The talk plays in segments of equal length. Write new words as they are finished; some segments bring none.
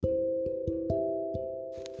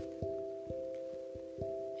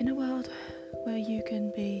you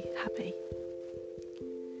can be happy.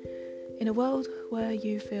 In a world where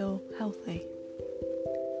you feel healthy.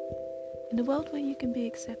 In a world where you can be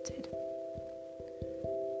accepted.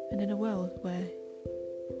 And in a world where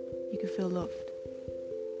you can feel loved.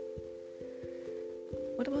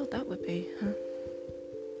 What a world that would be, huh?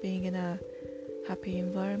 Being in a happy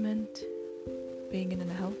environment, being in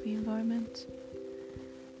a healthy environment,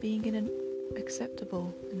 being in an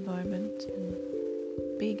acceptable environment, and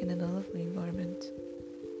being in a lovely environment.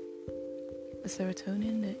 The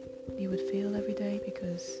serotonin that you would feel every day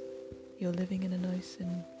because you're living in a nice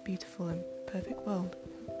and beautiful and perfect world.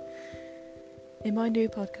 In my new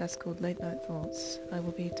podcast called Late Night Thoughts, I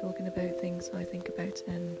will be talking about things I think about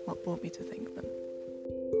and what brought me to think them.